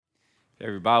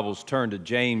Every Bible's turned to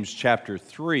James chapter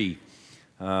 3.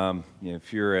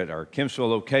 If you're at our Kempsville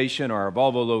location or our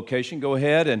Volvo location, go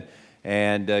ahead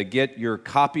and get your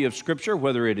copy of Scripture,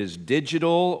 whether it is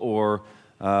digital or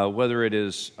whether it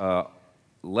is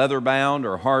leather-bound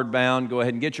or hard-bound. Go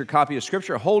ahead and get your copy of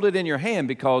Scripture. Hold it in your hand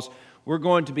because we're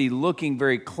going to be looking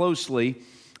very closely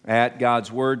at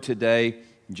God's Word today,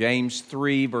 James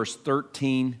 3, verse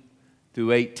 13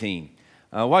 through 18.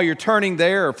 While you're turning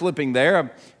there or flipping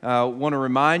there, I want to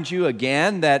remind you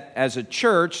again that as a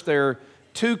church, there are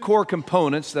two core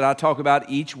components that I talk about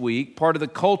each week, part of the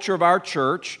culture of our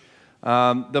church.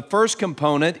 The first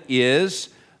component is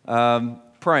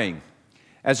praying.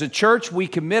 As a church, we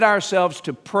commit ourselves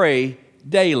to pray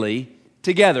daily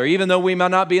together, even though we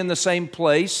might not be in the same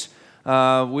place.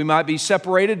 We might be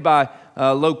separated by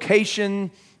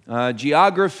location,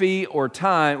 geography, or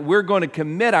time. We're going to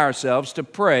commit ourselves to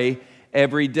pray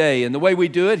every day. And the way we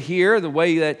do it here, the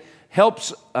way that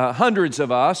helps hundreds of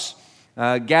us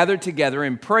gather together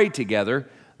and pray together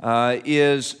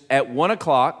is at 1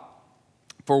 o'clock,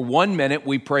 for 1 minute,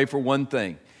 we pray for one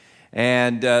thing.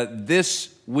 And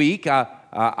this week,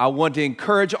 I want to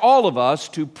encourage all of us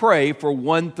to pray for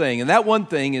one thing. And that one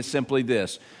thing is simply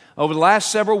this. Over the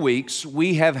last several weeks,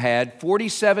 we have had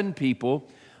 47 people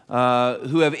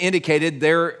who have indicated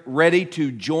they're ready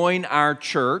to join our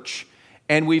church.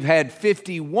 And we've had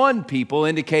 51 people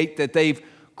indicate that they've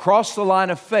crossed the line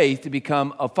of faith to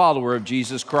become a follower of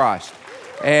Jesus Christ.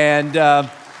 And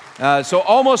so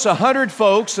almost 100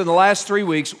 folks in the last 3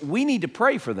 weeks, we need to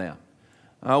pray for them.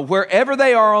 Wherever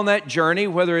they are on that journey,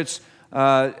 whether it's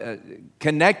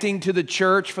connecting to the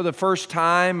church for the first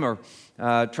time or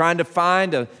trying to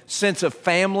find a sense of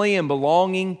family and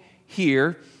belonging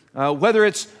here, whether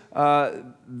it's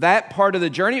that part of the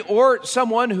journey or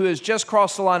someone who has just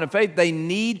crossed the line of faith, they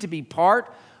need to be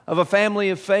part of a family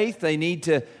of faith. They need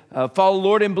to follow the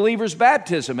Lord in believer's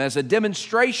baptism as a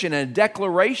demonstration and a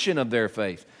declaration of their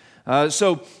faith.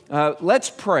 So let's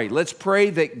pray. Let's pray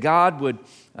that God would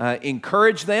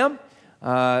encourage them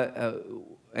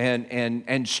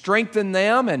and strengthen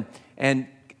them and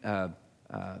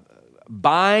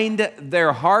bind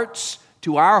their hearts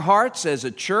to our hearts as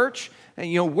a church.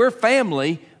 And we're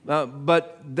family.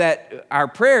 But that our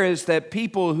prayer is that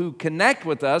people who connect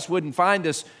with us wouldn't find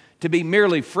us to be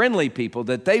merely friendly people,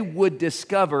 that they would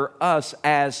discover us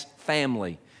as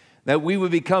family, that we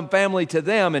would become family to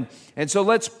them. And so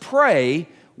let's pray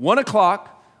 1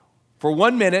 o'clock for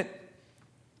 1 minute,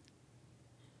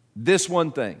 this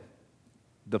one thing.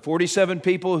 The 47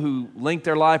 people who linked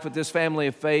their life with this family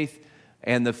of faith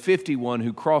and the 51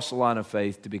 who crossed the line of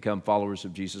faith to become followers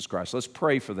of Jesus Christ. Let's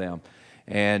pray for them.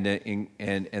 And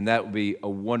that will be a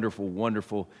wonderful,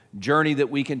 wonderful journey that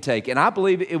we can take. And I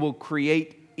believe it will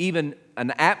create even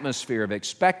an atmosphere of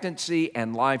expectancy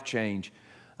and life change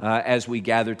as we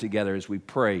gather together, as we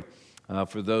pray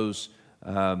for those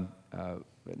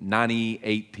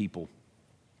 98 people.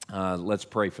 Let's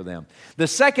pray for them. The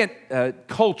second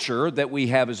culture that we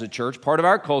have as a church, part of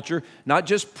our culture, not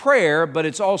just prayer, but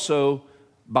it's also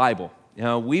Bible.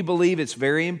 We believe it's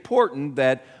very important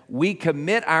that we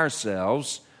commit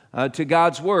ourselves to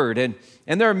God's Word. And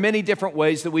there are many different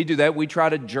ways that we do that. We try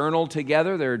to journal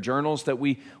together. There are journals that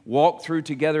we walk through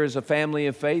together as a family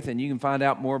of faith, and you can find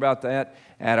out more about that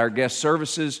at our guest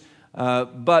services.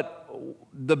 But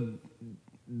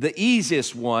the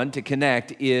easiest one to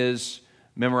connect is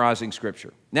memorizing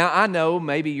Scripture. Now, I know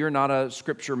maybe you're not a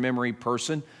Scripture memory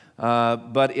person,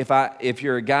 but if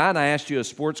you're a guy and I asked you a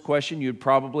sports question, you'd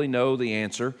probably know the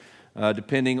answer,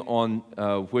 depending on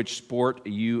which sport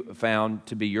you found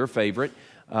to be your favorite.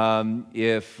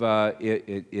 If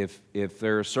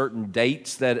there are certain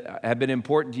dates that have been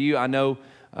important to you, I know,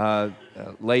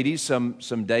 ladies,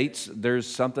 some dates. There's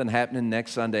something happening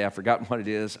next Sunday. I've forgotten what it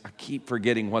is. I keep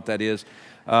forgetting what that is.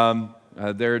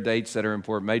 There are dates that are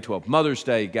important. May 12th, Mother's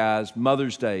Day, guys.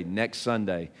 Mother's Day next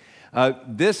Sunday.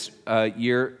 This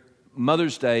year,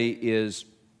 Mother's Day is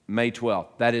May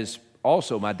 12th. That is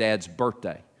also my dad's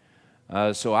birthday.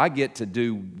 So I get to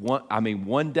do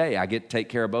one day I get to take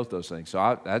care of both those things.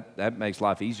 So that makes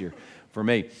life easier for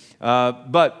me.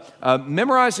 But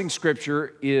memorizing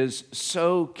Scripture is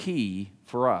so key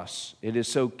for us. It is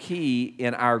so key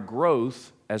in our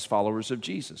growth as followers of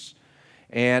Jesus.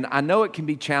 And I know it can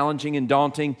be challenging and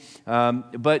daunting,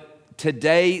 but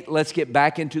today let's get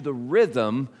back into the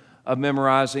rhythm of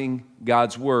memorizing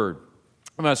God's Word.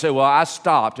 I'm going to say, well, I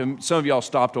stopped, and some of y'all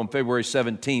stopped on February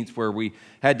 17th where we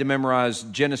had to memorize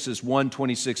Genesis 1,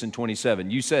 26, and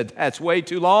 27. You said, that's way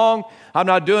too long. I'm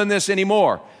not doing this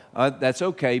anymore. That's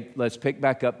okay. Let's pick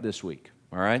back up this week,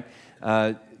 all right?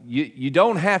 You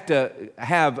don't have to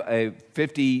have a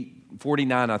 50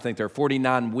 49, I think there are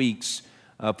 49 weeks,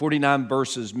 49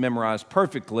 verses memorized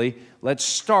perfectly. Let's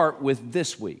start with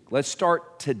this week. Let's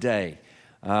start today.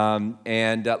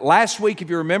 Last week, if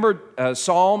you remember,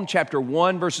 Psalm chapter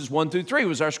 1, verses 1 through 3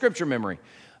 was our scripture memory.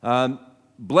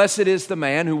 Blessed is the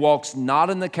man who walks not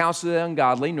in the counsel of the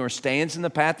ungodly, nor stands in the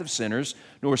path of sinners,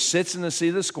 nor sits in the seat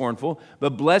of the scornful,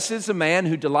 but blessed is the man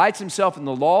who delights himself in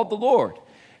the law of the Lord.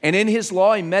 And in his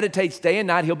law he meditates day and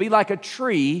night. He'll be like a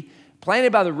tree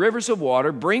planted by the rivers of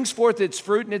water, brings forth its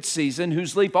fruit in its season,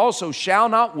 whose leaf also shall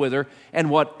not wither, and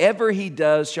whatever he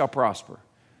does shall prosper.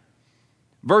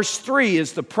 Verse 3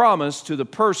 is the promise to the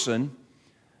person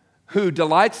who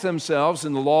delights themselves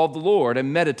in the law of the Lord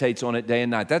and meditates on it day and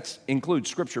night. That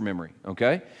includes scripture memory,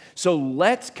 okay? So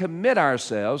let's commit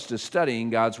ourselves to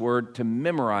studying God's Word, to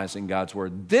memorizing God's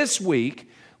Word. This week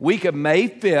of May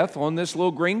 5th, on this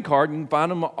little green card, you can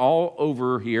find them all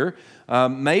over here,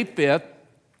 May 5th,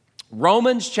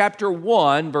 Romans chapter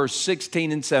 1, verse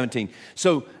 16 and 17.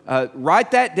 So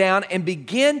write that down and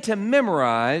begin to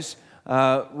memorize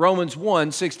Romans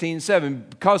 1, 16 and 7,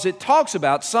 because it talks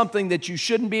about something that you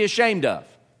shouldn't be ashamed of,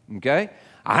 okay?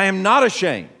 I am not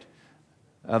ashamed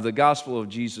of the gospel of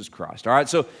Jesus Christ. All right,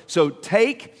 so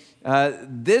take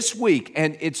this week,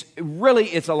 and it's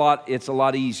a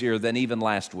lot easier than even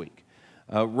last week.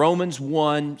 Romans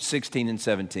 1, 16 and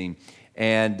 17.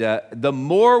 And the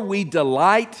more we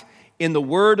delight in the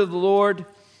word of the Lord,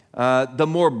 the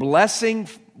more blessing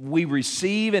we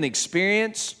receive and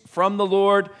experience from the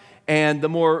Lord, and the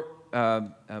more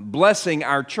blessing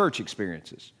our church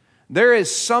experiences. There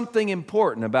is something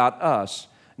important about us,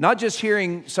 not just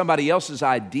hearing somebody else's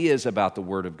ideas about the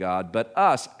Word of God, but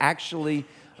us actually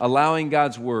allowing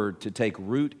God's Word to take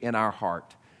root in our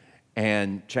heart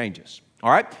and change us.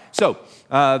 All right? So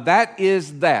that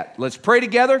is that. Let's pray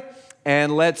together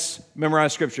and let's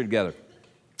memorize Scripture together.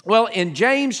 Well, in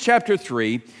James chapter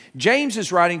 3, James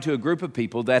is writing to a group of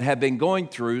people that have been going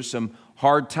through some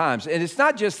hard times. And it's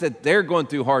not just that they're going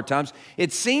through hard times.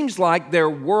 It seems like their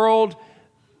world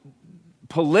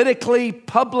politically,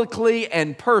 publicly,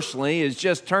 and personally is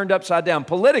just turned upside down.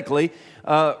 Politically,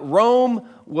 Rome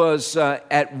was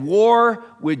at war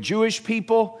with Jewish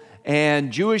people,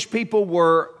 and Jewish people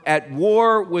were at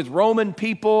war with Roman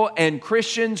people, and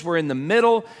Christians were in the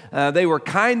middle. They were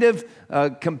kind of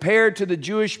compared to the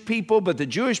Jewish people, but the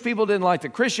Jewish people didn't like the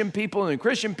Christian people, and the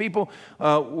Christian people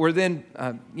were then,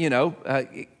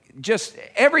 just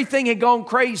everything had gone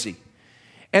crazy.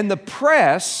 And the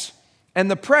press and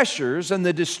the pressures and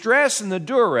the distress and the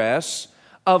duress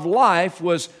of life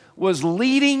was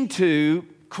leading to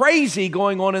crazy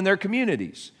going on in their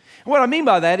communities. And what I mean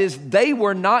by that is they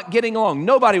were not getting along.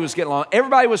 Nobody was getting along.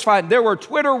 Everybody was fighting. There were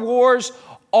Twitter wars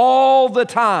all the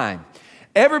time.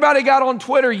 Everybody got on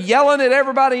Twitter yelling at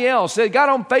everybody else. They got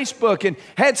on Facebook and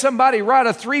had somebody write a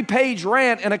 3-page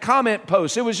rant and a comment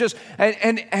post. It was just,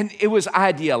 and it was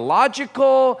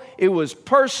ideological, it was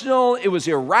personal, it was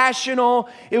irrational,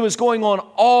 it was going on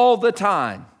all the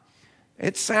time.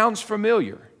 It sounds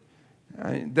familiar.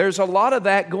 There's a lot of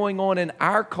that going on in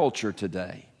our culture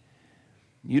today.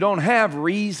 You don't have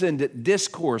reasoned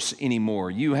discourse anymore.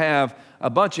 You have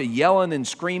a bunch of yelling and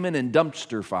screaming and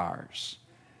dumpster fires.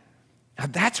 Now,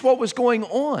 that's what was going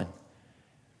on.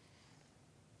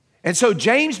 And so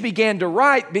James began to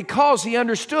write because he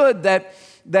understood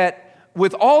that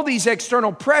with all these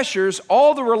external pressures,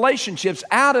 all the relationships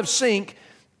out of sync,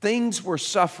 things were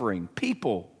suffering.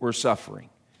 People were suffering.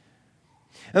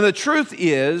 And the truth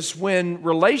is, when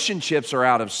relationships are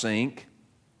out of sync,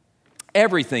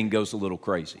 everything goes a little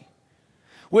crazy.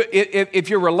 If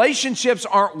your relationships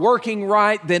aren't working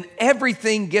right, then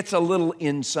everything gets a little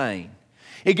insane.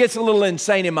 It gets a little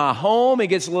insane in my home. It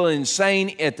gets a little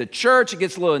insane at the church. It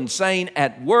gets a little insane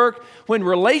at work. When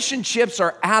relationships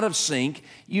are out of sync,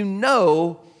 you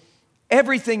know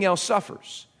everything else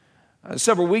suffers.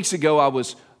 Several weeks ago, I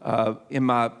was in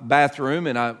my bathroom,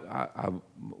 and I'm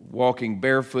walking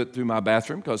barefoot through my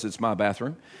bathroom because it's my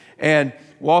bathroom, and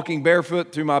walking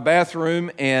barefoot through my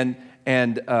bathroom, and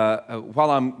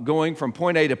while I'm going from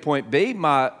point A to point B,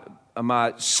 my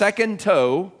second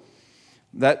toe,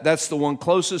 that's the one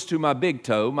closest to my big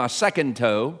toe, my second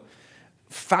toe,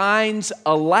 finds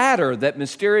a ladder that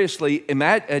mysteriously,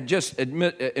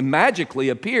 magically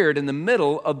appeared in the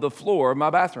middle of the floor of my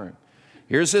bathroom.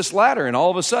 Here's this ladder, and all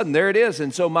of a sudden, there it is.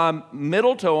 And so my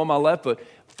middle toe on my left foot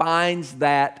finds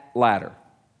that ladder.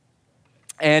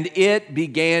 And it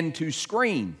began to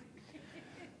scream.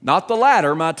 Not the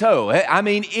ladder, my toe. I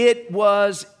mean, it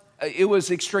was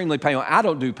extremely painful. I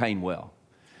don't do pain well.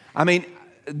 I mean,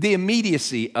 the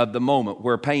immediacy of the moment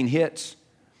where pain hits,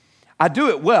 I do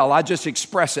it well. I just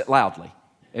express it loudly.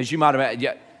 As you might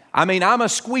imagine, I mean, I'm a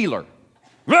squealer.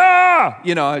 Ah!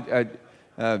 You know,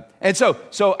 and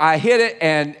so I hit it,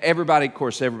 and everybody, of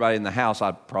course, everybody in the house,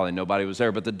 probably nobody was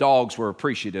there, but the dogs were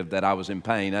appreciative that I was in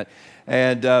pain.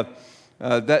 And then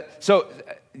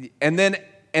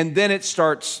it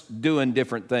starts doing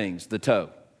different things, the toe.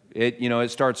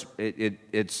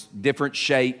 It's different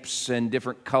shapes and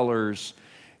different colors.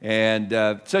 And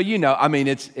but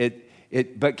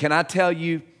can I tell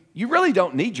you, you really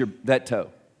don't need that toe.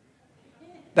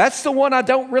 That's the one I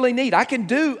don't really need. I can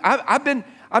do,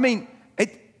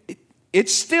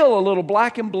 it's still a little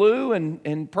black and blue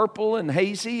and purple and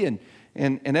hazy and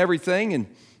everything.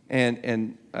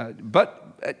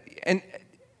 But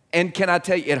can I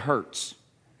tell you, it hurts.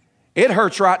 It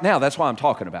hurts right now. That's why I'm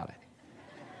talking about it.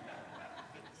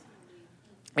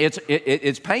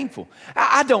 It's painful.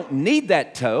 I don't need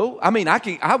that toe. I mean,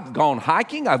 I've gone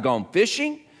hiking. I've gone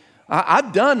fishing.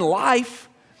 I've done life.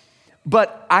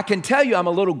 But I can tell you I'm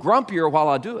a little grumpier while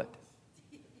I do it.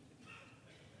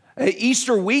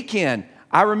 Easter weekend,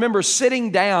 I remember sitting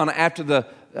down after the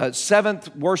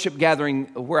 7th worship gathering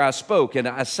where I spoke. And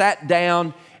I sat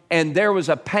down, and there was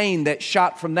a pain that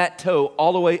shot from that toe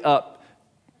all the way up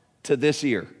to this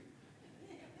ear.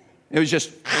 It was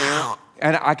just...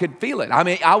 And I could feel it. I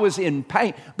mean, I was in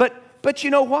pain. But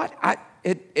you know what?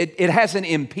 It hasn't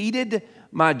impeded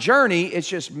my journey. It's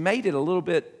just made it a little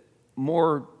bit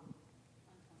more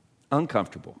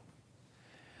uncomfortable.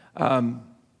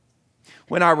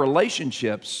 When our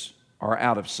relationships are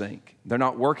out of sync, they're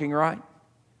not working right,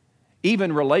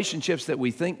 even relationships that we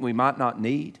think we might not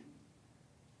need,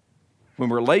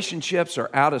 when relationships are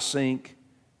out of sync,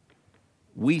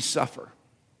 we suffer.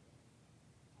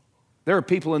 There are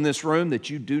people in this room that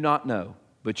you do not know,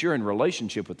 but you're in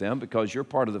relationship with them because you're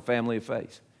part of the family of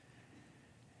faith.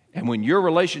 And when your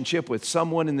relationship with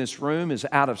someone in this room is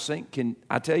out of sync, can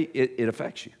I tell you, it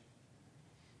affects you.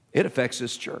 It affects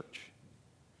this church.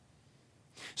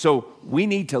 So we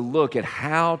need to look at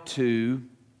how to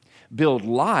build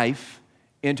life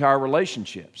into our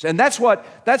relationships. And that's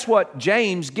what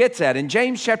James gets at. In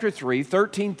James chapter 3,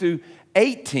 13 through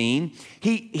 18,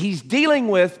 he's dealing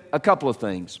with a couple of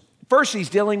things. First, he's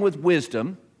dealing with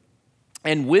wisdom,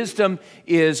 and wisdom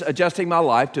is adjusting my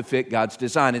life to fit God's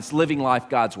design. It's living life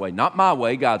God's way, not my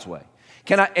way, God's way.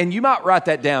 And you might write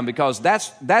that down because that's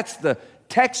the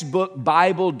textbook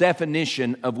Bible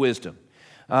definition of wisdom.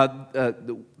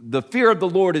 The fear of the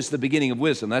Lord is the beginning of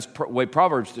wisdom. That's the way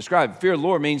Proverbs describe it. Fear of the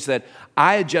Lord means that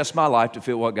I adjust my life to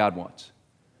fit what God wants.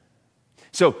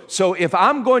 So if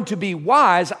I'm going to be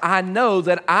wise, I know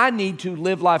that I need to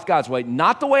live life God's way.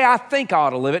 Not the way I think I ought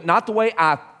to live it, not the way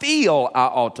I feel I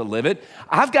ought to live it.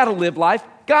 I've got to live life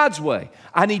God's way.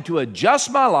 I need to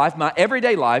adjust my life, my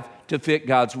everyday life, to fit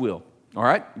God's will. All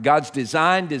right? God's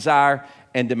design, desire,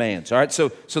 and demands. All right? So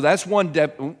that's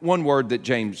one word that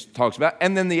James talks about.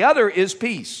 And then the other is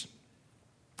peace.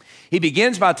 He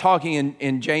begins by talking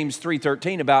in James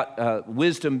 3:13 about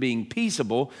wisdom being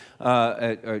peaceable,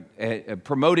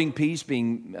 promoting peace,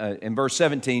 being, in verse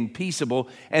 17, peaceable.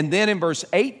 And then in verse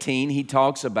 18, he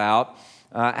talks about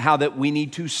how that we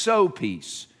need to sow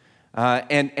peace.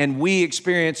 And we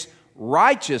experience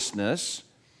righteousness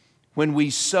when we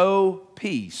sow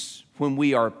peace, when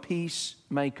we are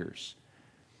peacemakers.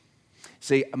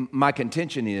 See, my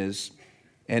contention is,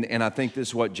 and I think this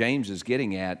is what James is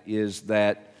getting at, is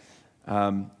that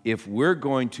if we're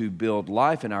going to build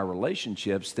life in our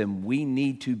relationships, then we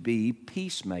need to be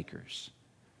peacemakers.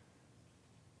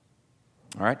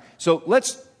 All right? So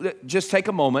let's just take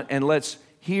a moment and let's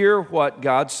hear what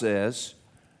God says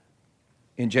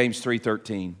in James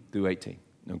 3:13 through 18,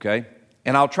 okay?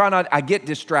 And I'll try not, I get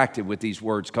distracted with these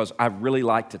words because I really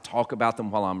like to talk about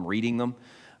them while I'm reading them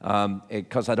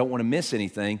because I don't want to miss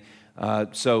anything.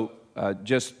 So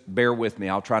just bear with me.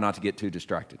 I'll try not to get too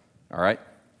distracted, all right?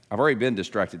 I've already been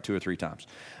distracted 2 or 3 times.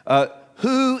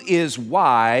 Who is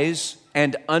wise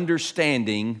and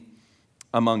understanding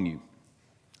among you?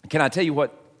 Can I tell you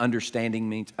what understanding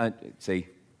means? See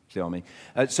what I mean?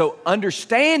 So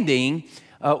understanding,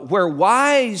 where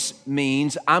wise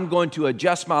means I'm going to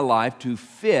adjust my life to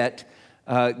fit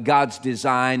God's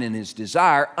design and His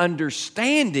desire.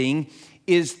 Understanding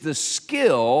is the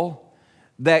skill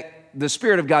that the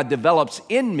Spirit of God develops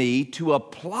in me to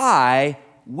apply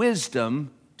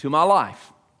wisdom to my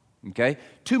life, okay,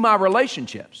 to my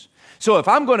relationships. So if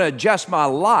I'm going to adjust my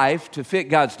life to fit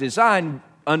God's design,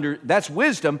 that's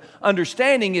wisdom.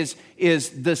 Understanding is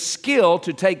the skill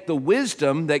to take the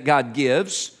wisdom that God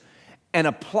gives and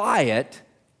apply it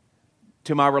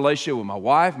to my relationship with my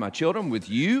wife, my children, with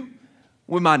you,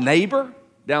 with my neighbor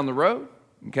down the road,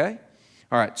 okay?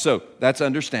 All right, so that's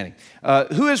understanding.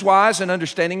 Who is wise and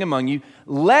understanding among you?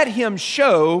 Let him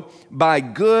show by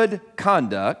good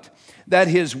conduct that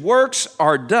his works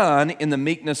are done in the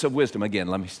meekness of wisdom. Again,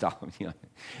 let me stop.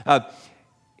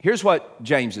 Here's what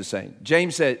James is saying.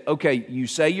 James said, okay, you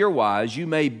say you're wise, you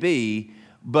may be,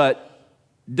 but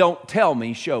don't tell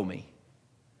me, show me.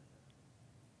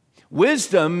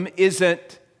 Wisdom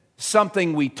isn't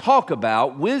something we talk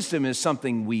about. Wisdom is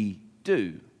something we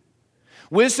do.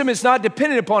 Wisdom is not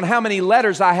dependent upon how many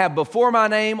letters I have before my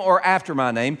name or after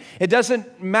my name. It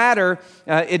doesn't matter.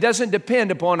 It doesn't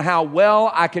depend upon how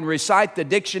well I can recite the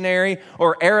dictionary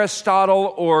or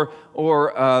Aristotle or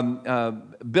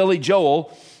Billy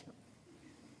Joel.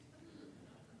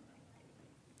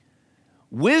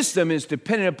 Wisdom is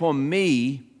dependent upon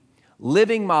me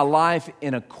living my life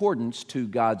in accordance to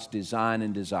God's design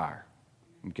and desire.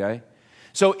 Okay?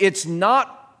 So it's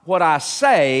not what I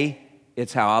say,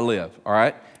 it's how I live, all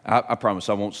right? I promise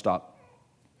I won't stop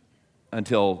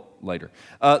until later.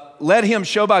 Let him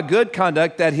show by good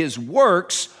conduct that his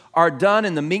works are done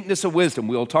in the meekness of wisdom.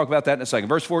 We'll talk about that in a second.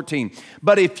 Verse 14,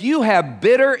 but if you have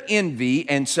bitter envy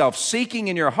and self-seeking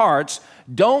in your hearts,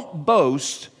 don't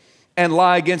boast and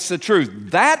lie against the truth.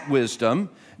 That wisdom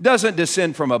doesn't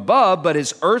descend from above, but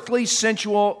is earthly,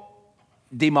 sensual,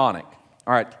 demonic.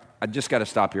 All right, I just got to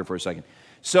stop here for a second.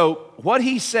 So what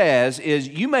he says is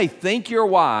you may think you're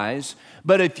wise,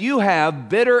 but if you have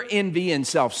bitter envy and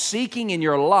self-seeking in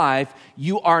your life,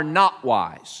 you are not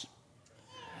wise.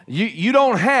 You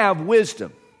don't have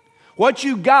wisdom. What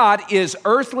you got is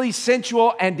earthly,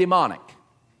 sensual, and demonic.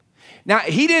 Now,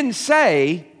 he didn't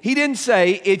say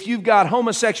if you've got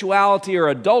homosexuality or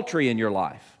adultery in your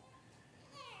life.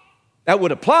 That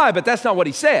would apply, but that's not what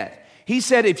he said. He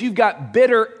said if you've got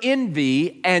bitter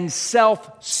envy and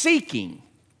self-seeking.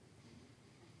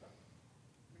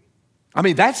 I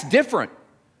mean, that's different.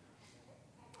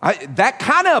 That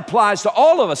kind of applies to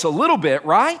all of us a little bit,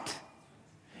 right?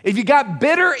 If you got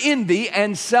bitter envy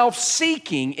and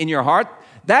self-seeking in your heart,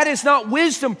 that is not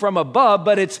wisdom from above,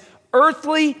 but it's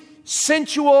earthly,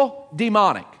 sensual,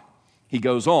 demonic. He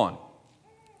goes on.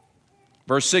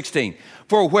 Verse 16,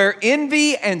 for where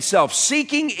envy and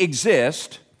self-seeking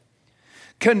exist,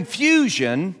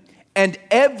 confusion and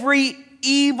every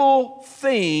evil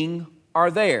thing are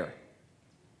there.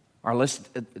 All right, let's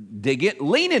dig it,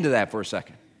 lean into that for a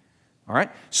second. All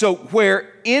right, so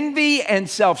where envy and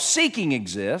self-seeking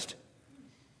exist,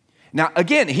 now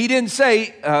again, he didn't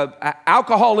say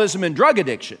alcoholism and drug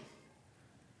addiction.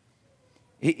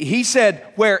 He said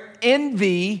where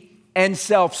envy and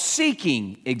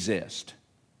self-seeking exist,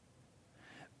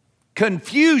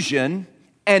 confusion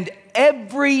and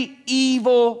every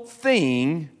evil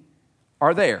thing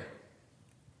are there.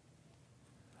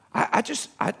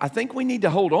 I think we need to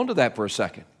hold on to that for a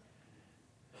second.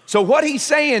 So what he's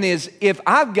saying is if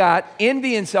I've got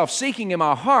envy and self-seeking in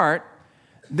my heart,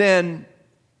 then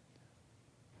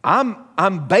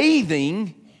I'm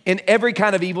bathing in every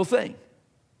kind of evil thing.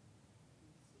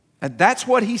 And that's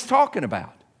what he's talking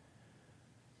about.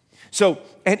 So,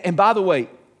 and by the way,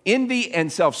 envy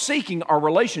and self-seeking are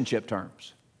relationship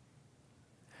terms.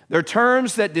 They're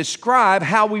terms that describe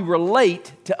how we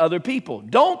relate to other people.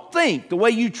 Don't think the way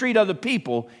you treat other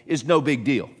people is no big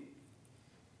deal.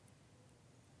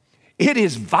 It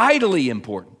is vitally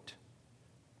important.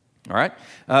 All right?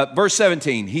 Verse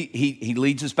 17, he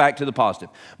leads us back to the positive.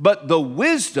 But the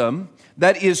wisdom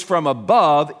that is from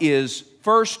above is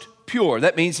first pure.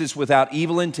 That means it's without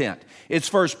evil intent. It's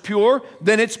first pure,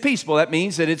 then it's peaceful. That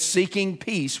means that it's seeking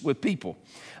peace with people.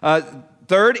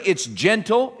 Third, it's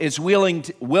gentle, it's willing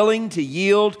to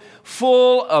yield,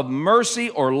 full of mercy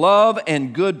or love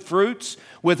and good fruits,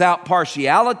 without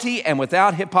partiality and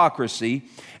without hypocrisy.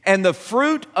 And the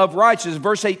fruit of righteousness,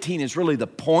 verse 18 is really the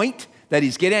point that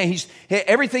he's getting at.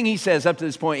 Everything he says up to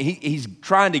this point, he's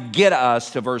trying to get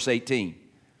us to verse 18.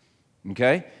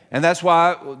 Okay? And that's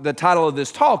why the title of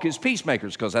this talk is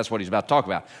Peacemakers, because that's what he's about to talk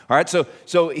about. All right,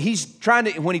 so he's trying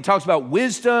to, when he talks about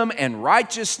wisdom and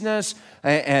righteousness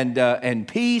and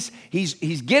peace,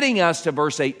 he's getting us to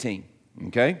verse 18.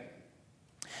 Okay?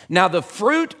 Now the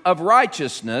fruit of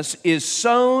righteousness is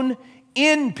sown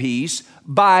in peace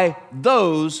by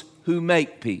those who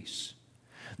make peace.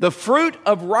 The fruit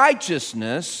of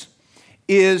righteousness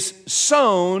is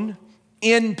sown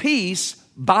in peace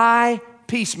by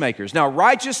peacemakers. Now,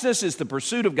 righteousness is the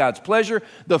pursuit of God's pleasure.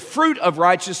 The fruit of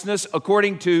righteousness,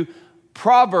 according to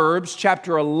Proverbs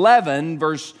chapter 11,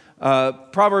 verse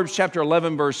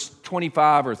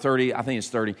 25 or 30. I think it's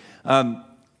 30.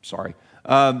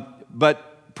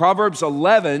 But Proverbs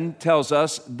 11 tells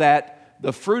us that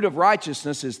the fruit of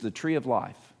righteousness is the tree of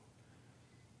life.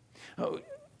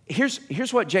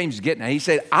 here's what James is getting at. He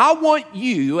said, I want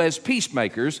you as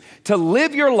peacemakers to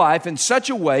live your life in such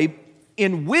a way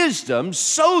in wisdom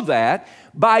so that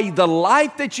by the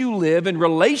life that you live in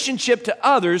relationship to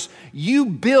others, you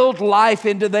build life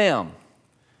into them.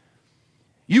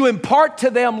 You impart to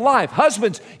them life.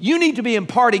 Husbands, you need to be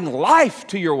imparting life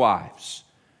to your wives.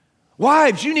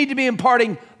 Wives, you need to be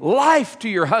imparting life to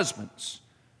your husbands.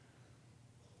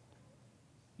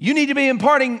 You need to be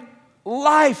imparting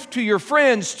life to your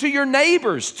friends, to your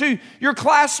neighbors, to your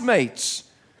classmates,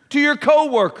 to your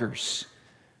coworkers.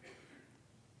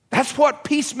 That's what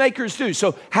peacemakers do.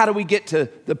 So how do we get to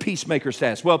the peacemaker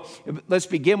status? Well, let's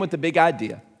begin with the big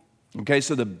idea. Okay,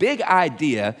 so the big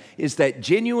idea is that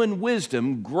genuine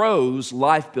wisdom grows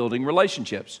life-building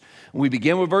relationships. We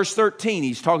begin with verse 13.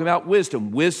 He's talking about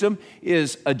wisdom. Wisdom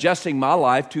is adjusting my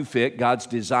life to fit God's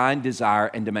design, desire,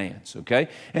 and demands, okay?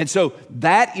 And so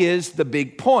that is the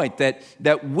big point,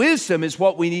 that wisdom is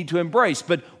what we need to embrace.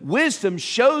 But wisdom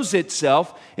shows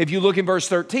itself, if you look in verse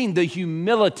 13, the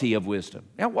humility of wisdom.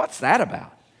 Now, what's that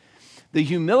about? The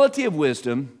humility of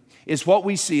wisdom is what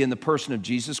we see in the person of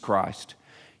Jesus Christ.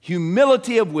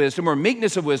 Humility of wisdom, or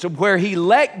meekness of wisdom, where he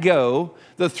let go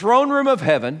the throne room of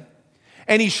heaven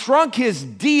and he shrunk his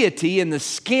deity in the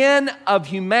skin of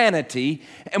humanity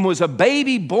and was a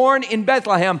baby born in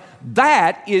Bethlehem.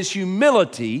 That is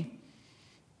humility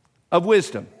of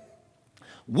wisdom.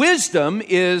 Wisdom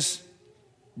is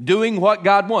doing what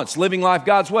God wants, living life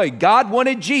God's way. God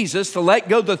wanted Jesus to let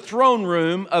go the throne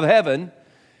room of heaven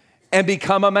and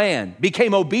become a man,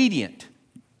 became obedient,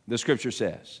 the scripture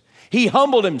says. He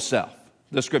humbled himself,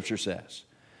 the scripture says.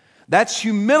 That's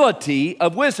humility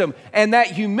of wisdom. And that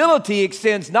humility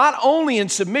extends not only in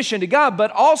submission to God,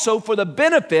 but also for the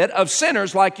benefit of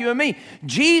sinners like you and me.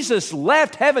 Jesus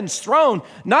left heaven's throne,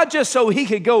 not just so he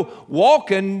could go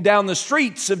walking down the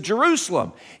streets of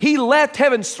Jerusalem. He left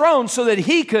heaven's throne so that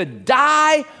he could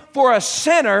die for a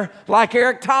sinner like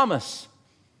Eric Thomas.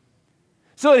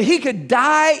 So that he could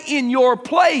die in your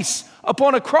place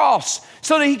upon a cross,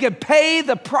 so that he could pay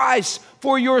the price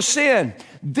for your sin.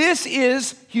 This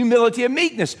is humility of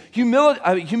meekness,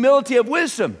 humility of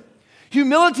wisdom.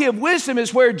 Humility of wisdom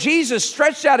is where Jesus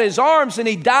stretched out his arms and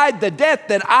he died the death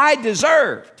that I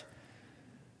deserved.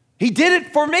 He did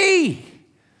it for me.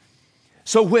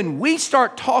 So when we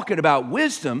start talking about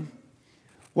wisdom,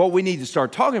 what we need to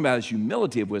start talking about is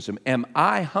humility of wisdom. Am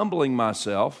I humbling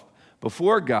myself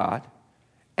before God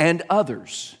and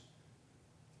others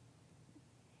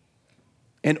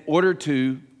in order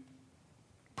to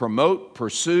promote,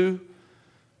 pursue,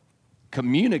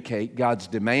 communicate God's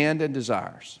demand and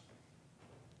desires?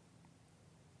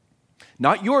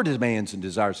 Not your demands and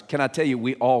desires. Can I tell you,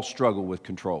 we all struggle with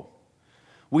control.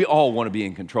 We all want to be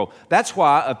in control. That's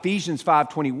why Ephesians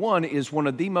 5:21 is one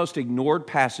of the most ignored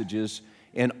passages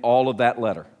in all of that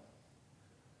letter.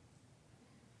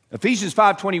 Ephesians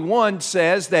 5:21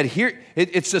 says that here,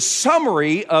 it's a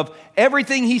summary of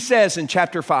everything he says in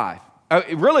chapter 5.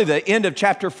 Really the end of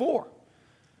chapter 4.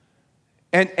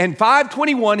 And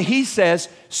 5:21, he says,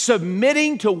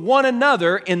 submitting to one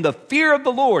another in the fear of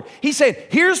the Lord. He said,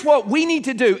 here's what we need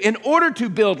to do in order to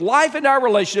build life in our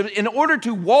relationship, in order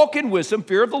to walk in wisdom,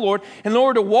 fear of the Lord, in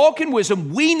order to walk in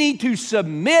wisdom, we need to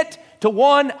submit to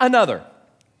one another.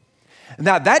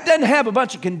 Now, that doesn't have a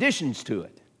bunch of conditions to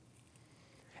it.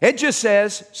 It just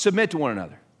says, submit to one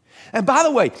another. And by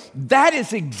the way, that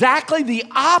is exactly the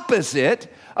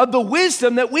opposite of the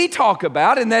wisdom that we talk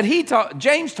about and that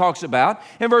James talks about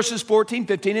in verses 14,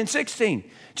 15, and 16.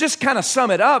 Just kind of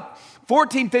sum it up.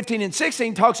 14, 15, and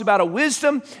 16 talks about a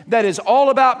wisdom that is all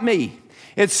about me.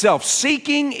 It's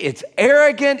self-seeking, it's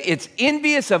arrogant, it's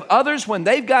envious of others when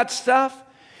they've got stuff.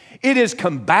 It is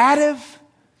combative.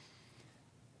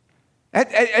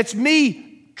 It's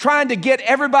me trying to get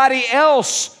everybody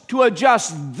else to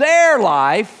adjust their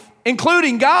life,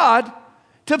 including God,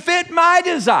 to fit my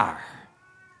desire.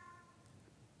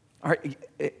 All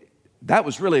right, that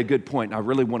was really a good point. I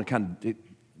really want to kind of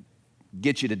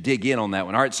get you to dig in on that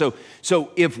one. All right, so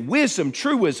if wisdom,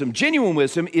 true wisdom, genuine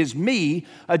wisdom is me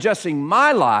adjusting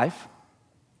my life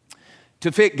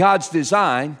to fit God's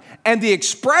design, and the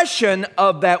expression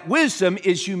of that wisdom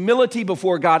is humility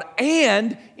before God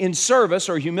and in service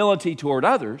or humility toward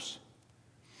others,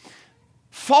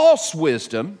 false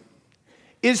wisdom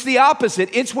is the opposite.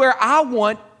 It's where I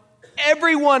want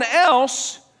everyone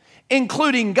else,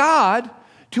 including God,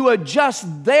 to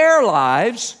adjust their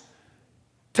lives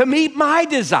to meet my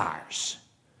desires,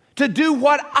 to do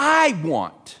what I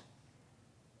want.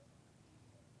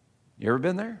 You ever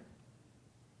been there?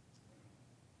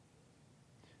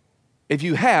 If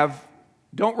you have,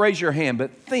 don't raise your hand,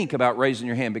 but think about raising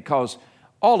your hand, because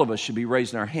all of us should be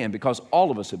raising our hand because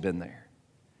all of us have been there.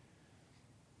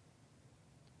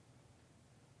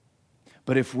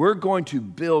 But if we're going to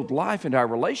build life into our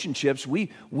relationships, we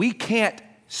can't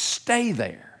stay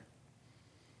there.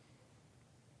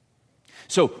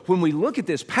 So when we look at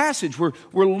this passage, we're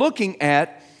looking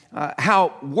at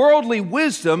how worldly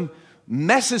wisdom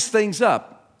messes things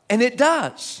up. And it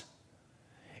does.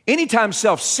 Anytime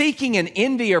self-seeking and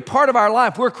envy are part of our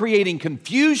life, we're creating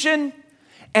confusion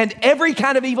and every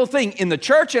kind of evil thing in the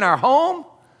church, in our home,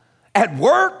 at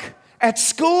work, at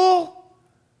school.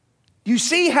 Do you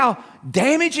see how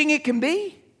damaging it can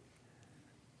be?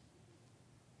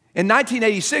 In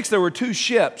 1986, there were two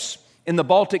ships in the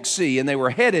Baltic Sea, and they were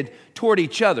headed toward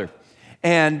each other.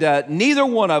 And neither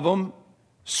one of them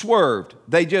swerved.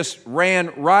 They just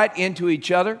ran right into each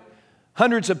other.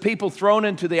 Hundreds of people thrown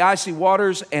into the icy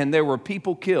waters, and there were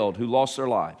people killed who lost their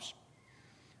lives.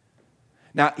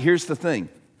 Now, here's the thing.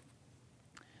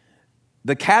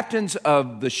 The captains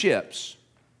of the ships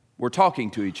were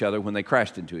talking to each other when they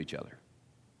crashed into each other.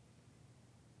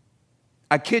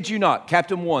 I kid you not,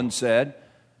 Captain 1 said,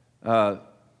 I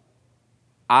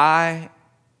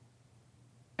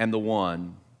am the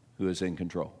one who is in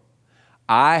control.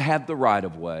 I have the right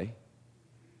of way,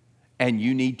 and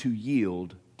you need to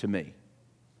yield to me.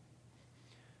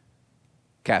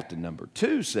 Captain number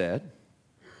 2 said,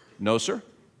 no, sir,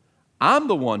 I'm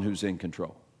the one who's in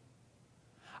control.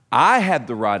 I have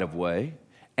the right of way,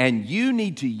 and you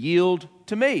need to yield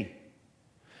to me.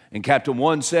 And Captain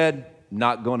 1 said,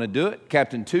 not going to do it.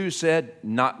 Captain 2 said,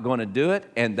 not going to do it.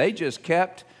 And they just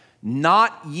kept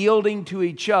not yielding to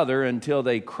each other until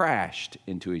they crashed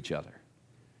into each other.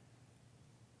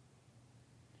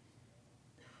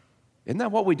 Isn't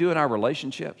that what we do in our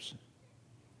relationships?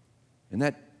 Isn't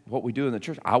that what we do in the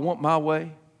church? I want my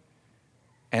way,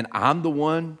 and I'm the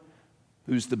one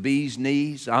who's the bee's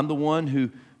knees. I'm the one who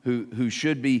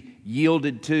should be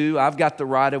yielded to. I've got the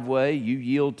right of way. You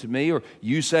yield to me. Or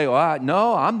you say,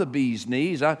 no, I'm the bee's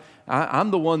knees.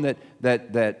 I'm the one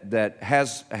that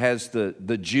has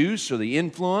the juice or the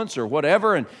influence or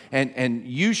whatever, and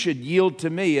you should yield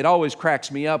to me. It always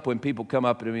cracks me up when people come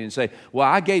up to me and say, well,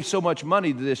 I gave so much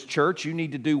money to this church, you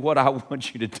need to do what I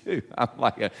want you to do. I'm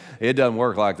like, it doesn't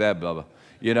work like that, Bubba.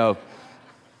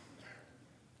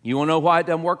 You want to know why it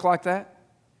doesn't work like that?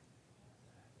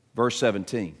 Verse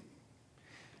 17.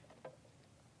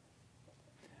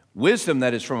 Wisdom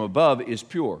that is from above is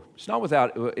pure. It's not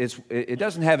without, it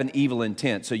doesn't have an evil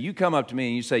intent. So you come up to me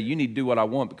and you say, you need to do what I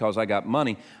want because I got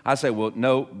money. I say, well,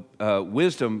 no,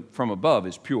 wisdom from above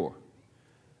is pure.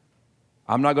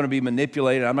 I'm not going to be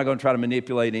manipulated. I'm not going to try to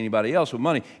manipulate anybody else with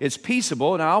money. It's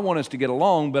peaceable, and I want us to get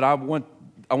along, but I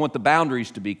want the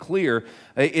boundaries to be clear.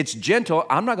 It's gentle.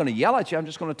 I'm not going to yell at you. I'm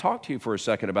just going to talk to you for a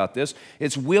second about this.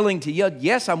 It's willing to yield.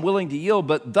 Yes, I'm willing to yield,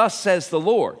 but thus says the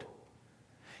Lord.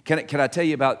 Can I tell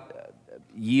you about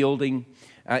yielding?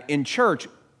 In church,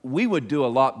 we would do a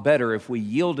lot better if we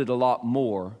yielded a lot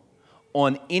more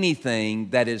on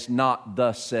anything that is not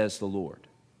thus says the Lord.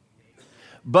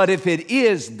 But if it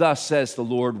is thus says the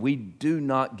Lord, we do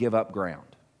not give up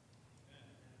ground.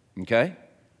 Okay?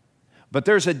 But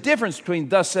there's a difference between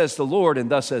thus says the Lord and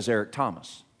thus says Eric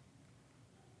Thomas.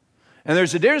 And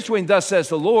there's a difference between thus says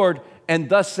the Lord and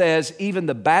thus says even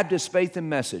the Baptist Faith and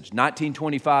Message,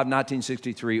 1925,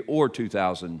 1963, or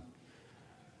 2000.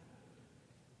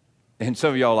 And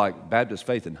some of y'all are like, Baptist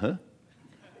Faith and huh?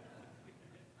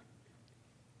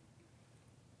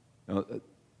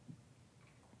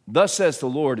 Thus says the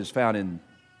Lord is found in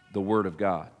the Word of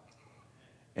God.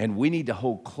 And we need to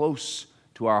hold close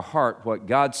to our heart what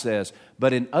God says.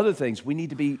 But in other things, we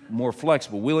need to be more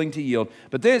flexible, willing to yield.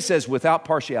 But then it says without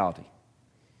partiality.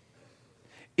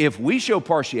 If we show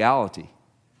partiality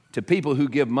to people who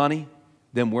give money,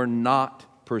 then we're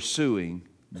not pursuing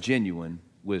genuine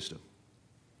wisdom.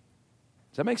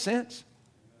 Does that make sense?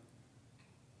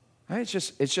 It's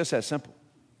just that simple.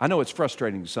 I know it's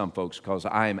frustrating to some folks because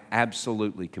I am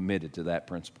absolutely committed to that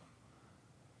principle.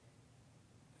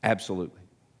 Absolutely.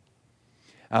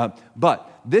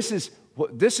 But this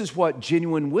is what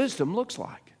genuine wisdom looks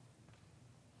like.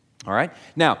 All right?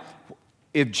 Now,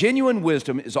 if genuine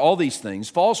wisdom is all these things,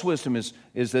 false wisdom is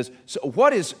this. So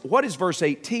what is verse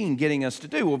 18 getting us to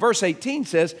do? Well, verse 18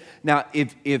 says, now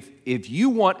if you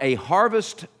want a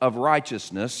harvest of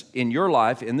righteousness in your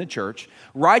life, in the church,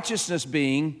 righteousness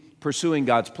being pursuing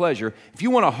God's pleasure, if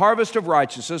you want a harvest of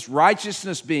righteousness,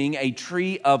 righteousness being a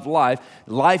tree of life,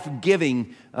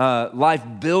 life-giving,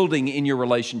 life-building in your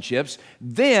relationships,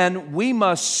 then we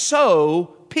must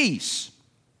sow peace.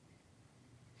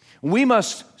 We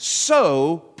must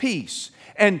sow peace.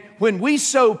 And when we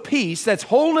sow peace, that's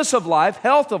wholeness of life,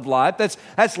 health of life,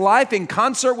 that's life in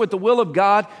concert with the will of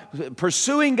God,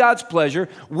 pursuing God's pleasure.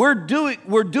 We're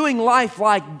doing life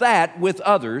like that with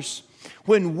others.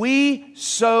 When we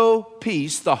sow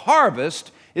peace, the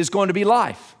harvest is going to be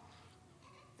life.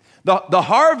 The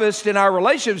harvest in our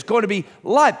relationship is going to be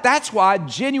life. That's why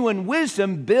genuine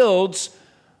wisdom builds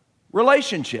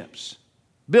relationships,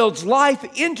 builds life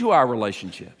into our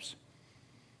relationships.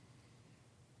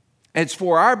 It's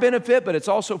for our benefit, but it's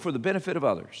also for the benefit of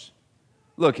others.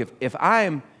 Look, if I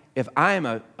am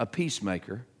a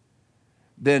peacemaker,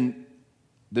 then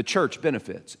the church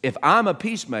benefits. If I'm a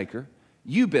peacemaker,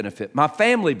 you benefit. My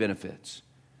family benefits.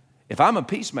 If I'm a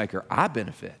peacemaker, I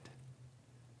benefit.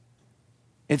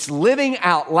 It's living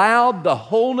out loud the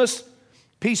wholeness,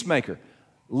 peacemaker,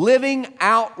 living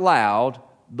out loud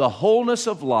the wholeness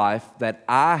of life that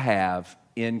I have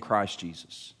in Christ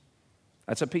Jesus.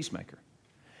 That's a peacemaker.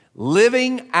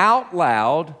 Living out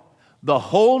loud the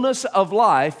wholeness of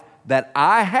life that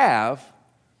I have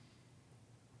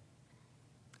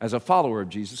as a follower of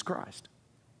Jesus Christ.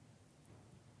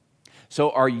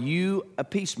 So are you a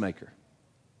peacemaker?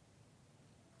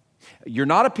 You're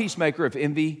not a peacemaker if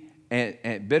envy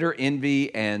and bitter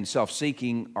envy and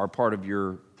self-seeking are part of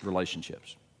your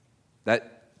relationships.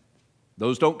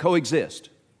 Those don't coexist,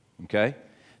 okay?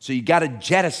 So you got to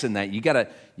jettison that. You got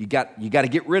to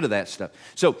get rid of that stuff.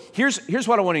 So here's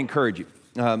what I want to encourage you.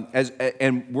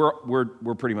 And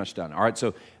we're pretty much done. All right.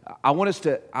 So I want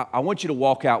you to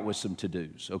walk out with some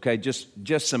to-dos. Okay.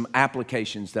 Just some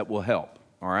applications that will help.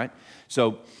 All right.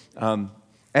 So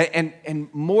and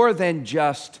more than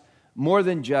just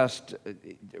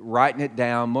writing it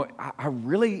down. I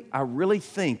really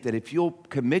think that if you'll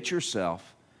commit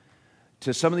yourself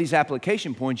to some of these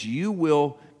application points, you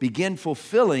will begin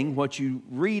fulfilling what you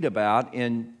read about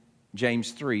in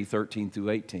James 3:13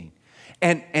 through 18.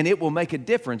 And it will make a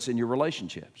difference in your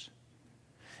relationships.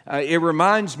 It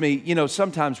reminds me,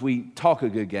 sometimes we talk a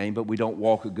good game, but we don't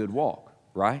walk a good walk,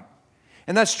 right?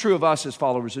 And that's true of us as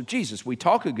followers of Jesus. We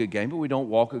talk a good game, but we don't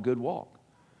walk a good walk.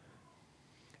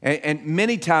 And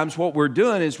many times what we're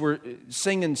doing is we're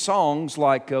singing songs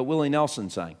like Willie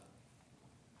Nelson sang.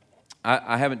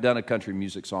 I haven't done a country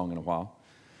music song in a while.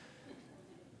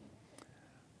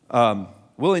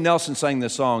 Willie Nelson sang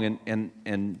this song,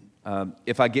 and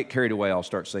if I get carried away, I'll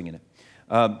start singing it.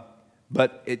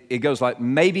 But it goes like,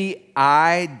 maybe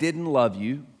I didn't love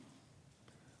you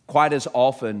quite as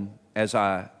often as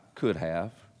I could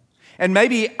have. And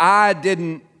maybe I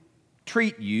didn't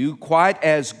treat you quite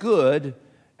as good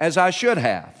as I should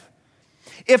have.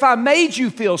 If I made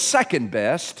you feel second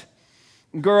best,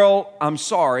 girl, I'm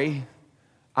sorry,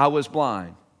 I was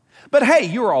blind. But hey,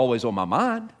 you were always on my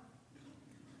mind.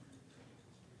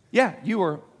 Yeah, you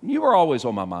were always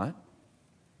on my mind.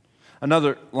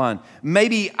 Another line,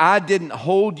 maybe I didn't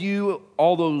hold you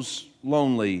all those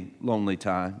lonely, lonely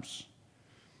times.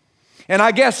 And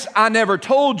I guess I never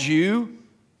told you,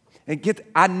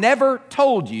 I never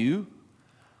told you,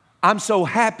 I'm so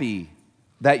happy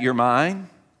that you're mine.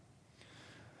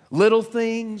 Little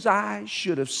things I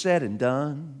should have said and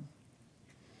done.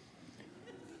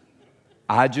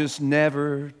 I just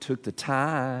never took the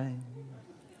time.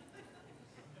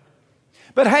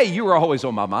 But hey, you were always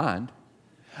on my mind.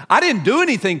 I didn't do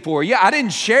anything for you. I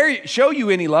didn't show you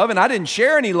any love, and I didn't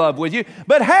share any love with you.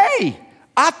 But hey,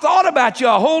 I thought about you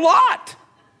a whole lot.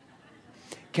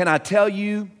 Can I tell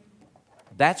you,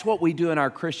 that's what we do in our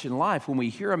Christian life when we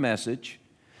hear a message,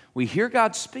 we hear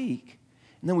God speak,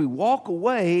 and then we walk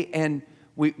away and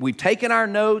we've taken our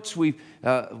notes, we've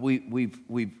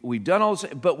done all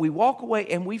this, but we walk away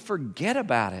and we forget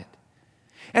about it.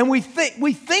 And we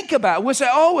think about it. We say,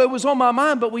 oh, it was on my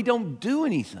mind, but we don't do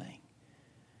anything.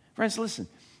 Friends, listen,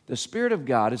 the Spirit of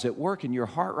God is at work in your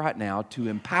heart right now to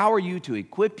empower you, to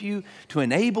equip you, to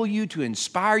enable you, to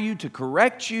inspire you, to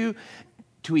correct you,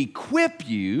 to equip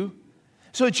you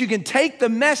so that you can take the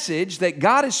message that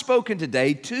God has spoken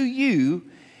today to you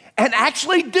and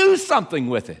actually do something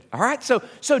with it. All right? So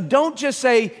don't just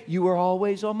say, you were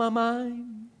always on my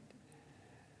mind.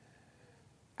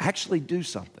 Actually do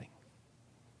something.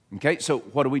 Okay, so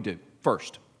what do?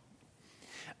 First,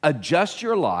 adjust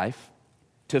your life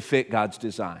to fit God's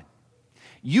design.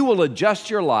 You will adjust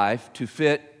your life to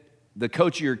fit the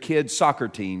coach of your kids' soccer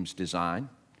team's design.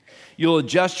 You'll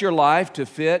adjust your life to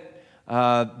fit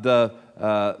the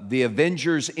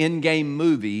Avengers Endgame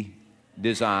movie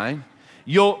design.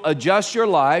 You'll adjust your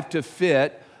life to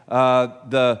fit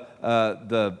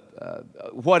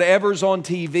whatever's on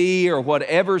TV or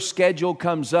whatever schedule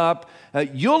comes up.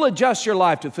 You'll adjust your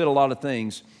life to fit a lot of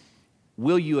things.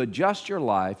 Will you adjust your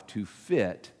life to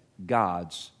fit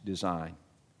God's design?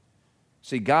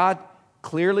 See, God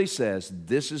clearly says,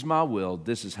 this is my will,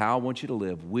 this is how I want you to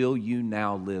live. Will you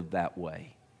now live that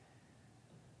way?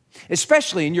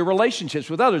 Especially in your relationships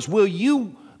with others. Will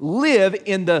you live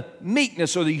in the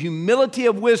meekness or the humility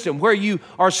of wisdom where you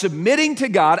are submitting to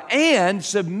God and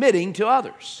submitting to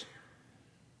others?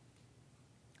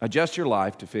 Adjust your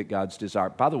life to fit God's desire.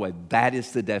 By the way, that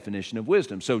is the definition of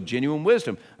wisdom. So genuine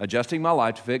wisdom, adjusting my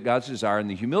life to fit God's desire, and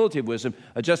the humility of wisdom,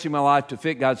 adjusting my life to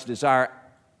fit God's desire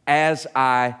as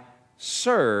I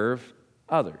serve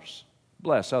others,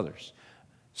 bless others.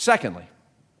 Secondly,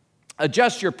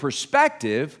 adjust your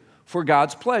perspective for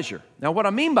God's pleasure. Now, what I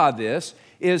mean by this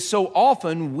is so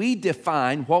often we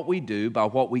define what we do by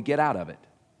what we get out of it.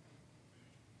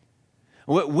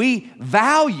 We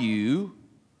value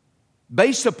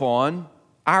based upon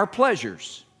our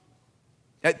pleasures.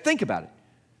 Think about it.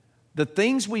 The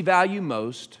things we value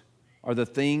most are the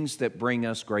things that bring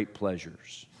us great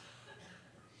pleasures.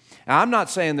 Now, I'm not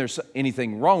saying there's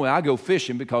anything wrong with it. I go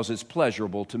fishing because it's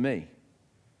pleasurable to me.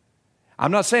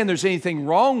 I'm not saying there's anything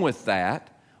wrong with that.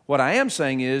 What I am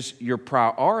saying is your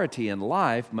priority in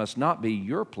life must not be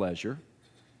your pleasure,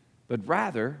 but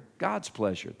rather God's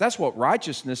pleasure. That's what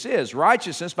righteousness is.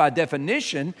 Righteousness, by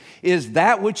definition, is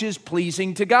that which is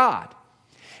pleasing to God.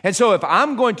 And so if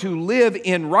I'm going to live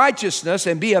in righteousness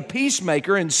and be a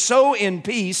peacemaker and sow in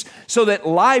peace so that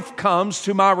life comes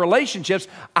to my relationships,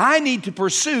 I need to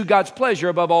pursue God's pleasure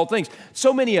above all things.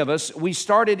 So many of us, we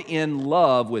started in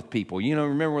love with people. You know,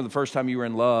 remember the first time you were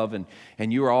in love and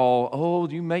you were all, oh,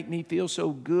 you make me feel so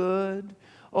good.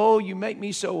 Oh, you make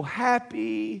me so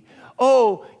happy.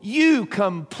 Oh, you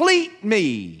complete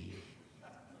me.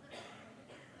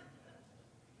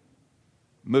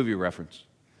 Movie reference.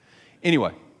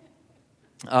 Anyway.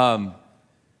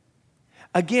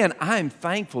 Again, I am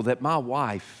thankful that my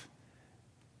wife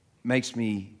makes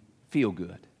me feel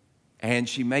good and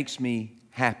she makes me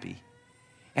happy.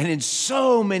 And in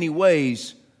so many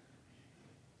ways,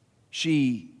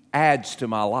 she adds to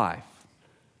my life.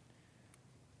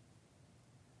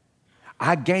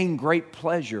 I gain great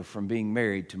pleasure from being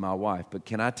married to my wife, but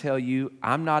can I tell you,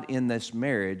 I'm not in this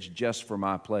marriage just for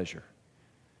my pleasure.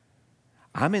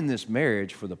 I'm in this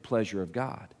marriage for the pleasure of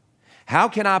God. How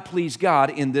can I please God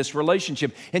in this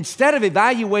relationship? Instead of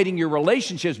evaluating your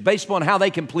relationships based upon how they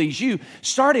can please you,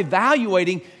 start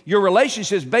evaluating your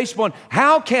relationships based upon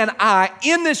how can I,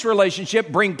 in this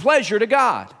relationship, bring pleasure to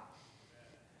God?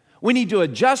 We need to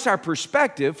adjust our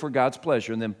perspective for God's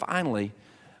pleasure. And then finally,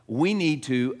 we need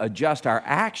to adjust our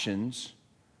actions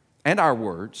and our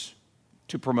words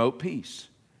to promote peace.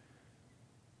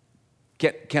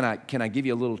 Can I give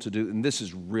you a little to do? And this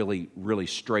is really, really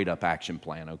straight up action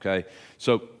plan, okay?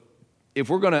 So if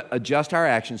we're going to adjust our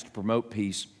actions to promote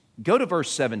peace, go to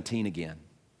verse 17 again.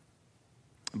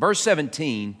 Verse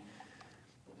 17,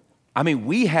 I mean,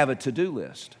 we have a to-do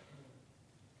list.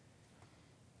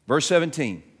 Verse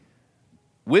 17,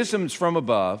 wisdom's from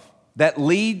above that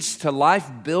leads to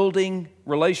life-building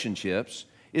relationships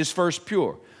is first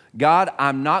pure. God,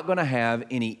 I'm not going to have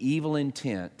any evil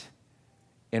intent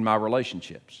in my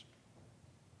relationships.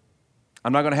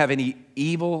 I'm not going to have any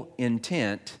evil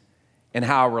intent in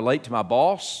how I relate to my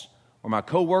boss or my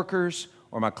coworkers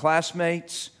or my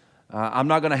classmates. I'm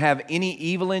not going to have any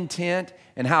evil intent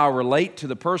in how I relate to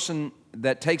the person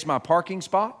that takes my parking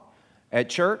spot at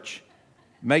church,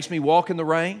 makes me walk in the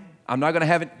rain. I'm not going to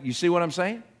have it. You see what I'm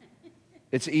saying?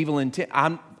 It's evil intent.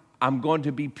 I'm going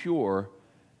to be pure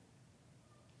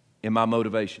in my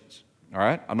motivations. All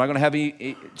right? I'm not going to have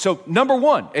any. So, number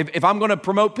one, if I'm going to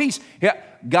promote peace,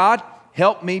 God,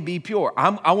 help me be pure.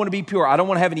 I want to be pure. I don't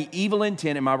want to have any evil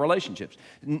intent in my relationships.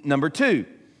 Number two,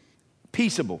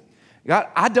 peaceable. God,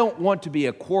 I don't want to be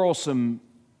a quarrelsome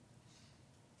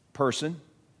person.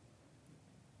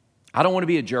 I don't want to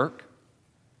be a jerk.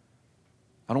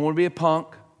 I don't want to be a punk.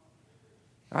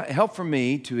 Help for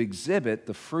me to exhibit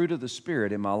the fruit of the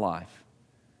Spirit in my life.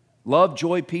 Love,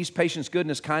 joy, peace, patience,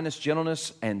 goodness, kindness,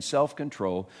 gentleness, and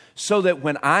self-control, so that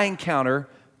when I encounter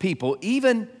people,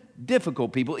 even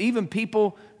difficult people, even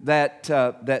people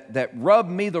that rub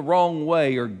me the wrong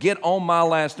way or get on my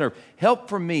last nerve, help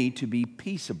for me to be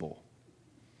peaceable.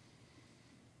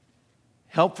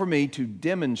 Help for me to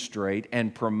demonstrate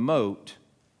and promote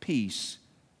peace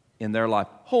in their life,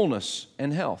 wholeness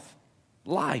and health,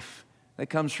 life that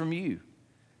comes from you.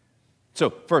 So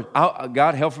first,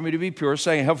 God, help for me to be pure.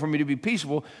 Second, help for me to be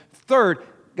peaceable. Third,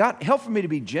 God, help for me to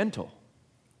be gentle.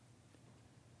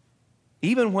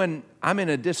 Even when I'm in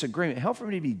a disagreement, help for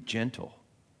me to be gentle.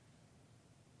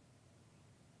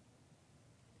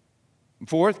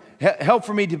 Fourth, help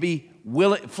for me to be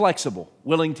flexible,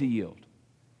 willing to yield.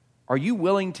 Are you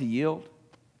willing to yield?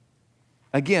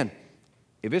 Again,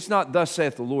 if it's not thus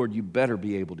saith the Lord, you better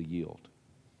be able to yield.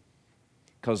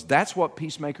 Because that's what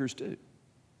peacemakers do.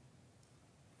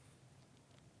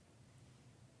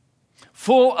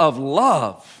 Full of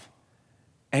love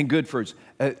and good fruits.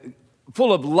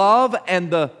 Full of love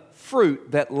and the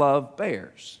fruit that love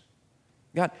bears.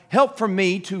 God, help for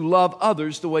me to love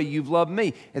others the way you've loved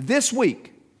me. And this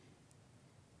week,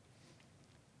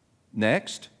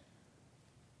 next,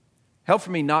 help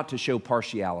for me not to show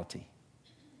partiality.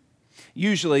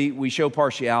 Usually we show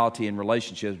partiality in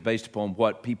relationships based upon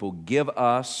what people give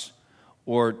us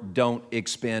or don't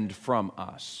expend from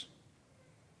us.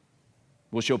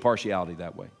 We'll show partiality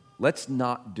that way. Let's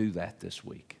not do that this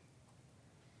week.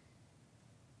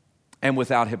 And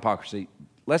without hypocrisy,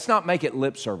 let's not make it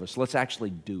lip service. Let's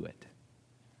actually do it.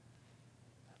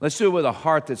 Let's do it with a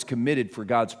heart that's committed for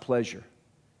God's pleasure.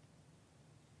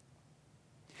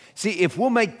 See, if we'll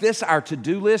make this our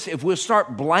to-do list, if we'll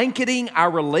start blanketing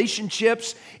our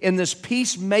relationships in this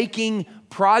peacemaking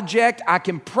project, I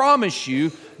can promise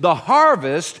you the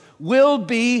harvest will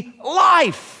be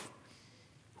life,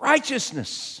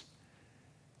 righteousness.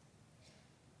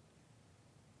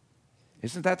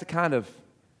 Isn't that the kind of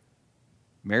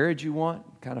marriage you want,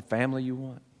 kind of family you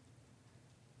want,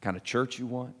 kind of church you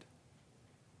want?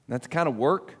 That's the kind of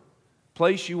work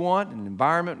place you want, an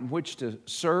environment in which to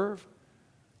serve?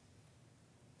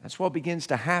 That's what begins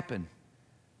to happen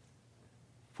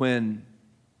when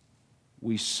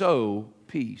we sow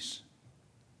peace.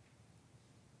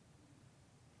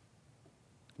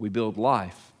 We build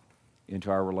life into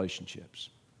our relationships.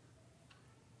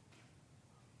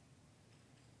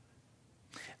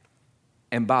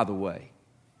 And by the way,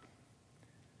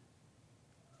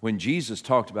 when Jesus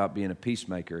talked about being a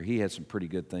peacemaker, he had some pretty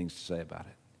good things to say about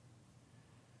it.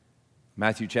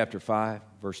 Matthew chapter 5,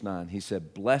 verse 9, he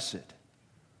said, "Blessed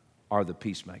are the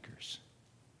peacemakers,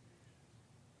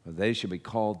 for they shall be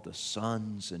called the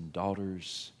sons and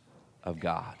daughters of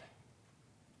God."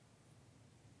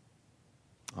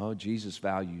 Oh, Jesus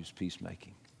values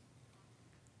peacemaking.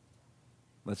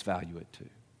 Let's value it too.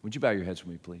 Would you bow your heads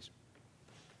with me, please?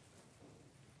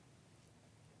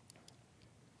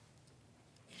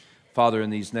 Father, in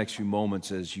these next few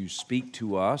moments, as you speak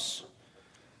to us,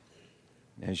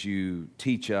 as you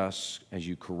teach us, as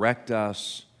you correct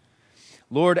us,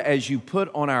 Lord, as you put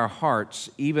on our hearts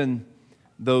even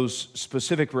those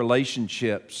specific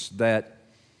relationships that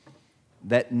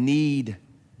need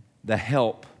the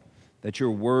help that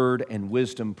your word and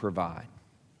wisdom provide,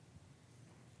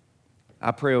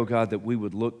 I pray, oh God, that we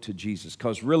would look to Jesus,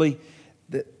 because really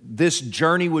this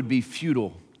journey would be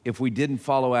futile if we didn't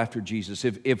follow after Jesus.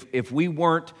 If we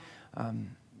weren't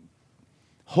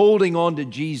holding on to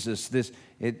Jesus,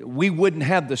 we wouldn't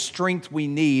have the strength we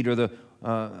need, or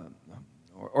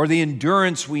the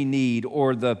endurance we need,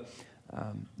 or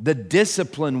the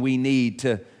discipline we need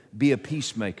to be a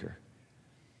peacemaker.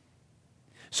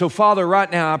 So, Father,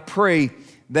 right now I pray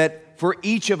that for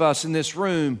each of us in this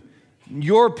room,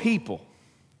 your people,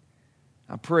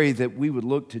 I pray that we would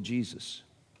look to Jesus.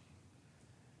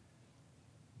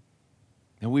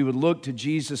 And we would look to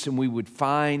Jesus and we would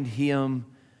find Him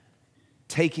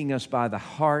taking us by the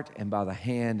heart and by the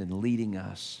hand and leading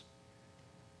us.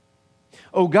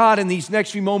 Oh God, in these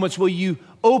next few moments, will you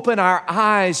open our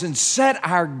eyes and set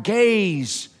our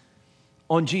gaze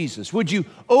on Jesus? Would you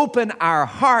open our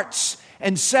hearts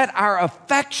and set our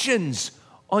affections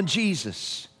on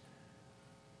Jesus?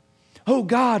 Oh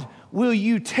God, will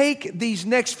you take these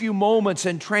next few moments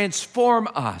and transform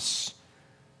us,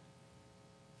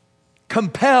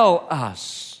 compel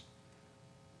us,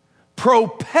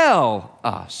 propel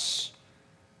us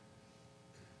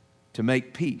to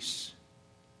make peace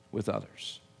with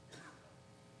others.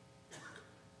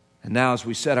 And now as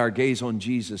we set our gaze on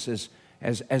Jesus,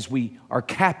 as we are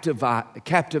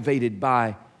captivated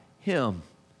by Him,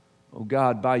 oh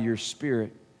God, by your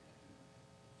Spirit,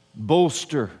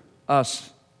 bolster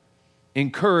us,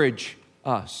 encourage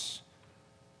us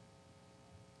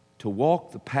to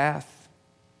walk the path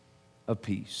of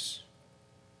peace,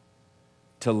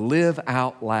 to live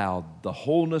out loud the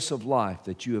wholeness of life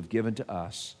that you have given to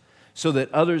us, so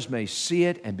that others may see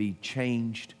it and be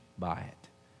changed by it.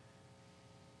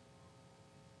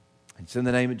 It's in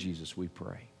the name of Jesus we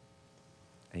pray.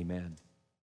 Amen.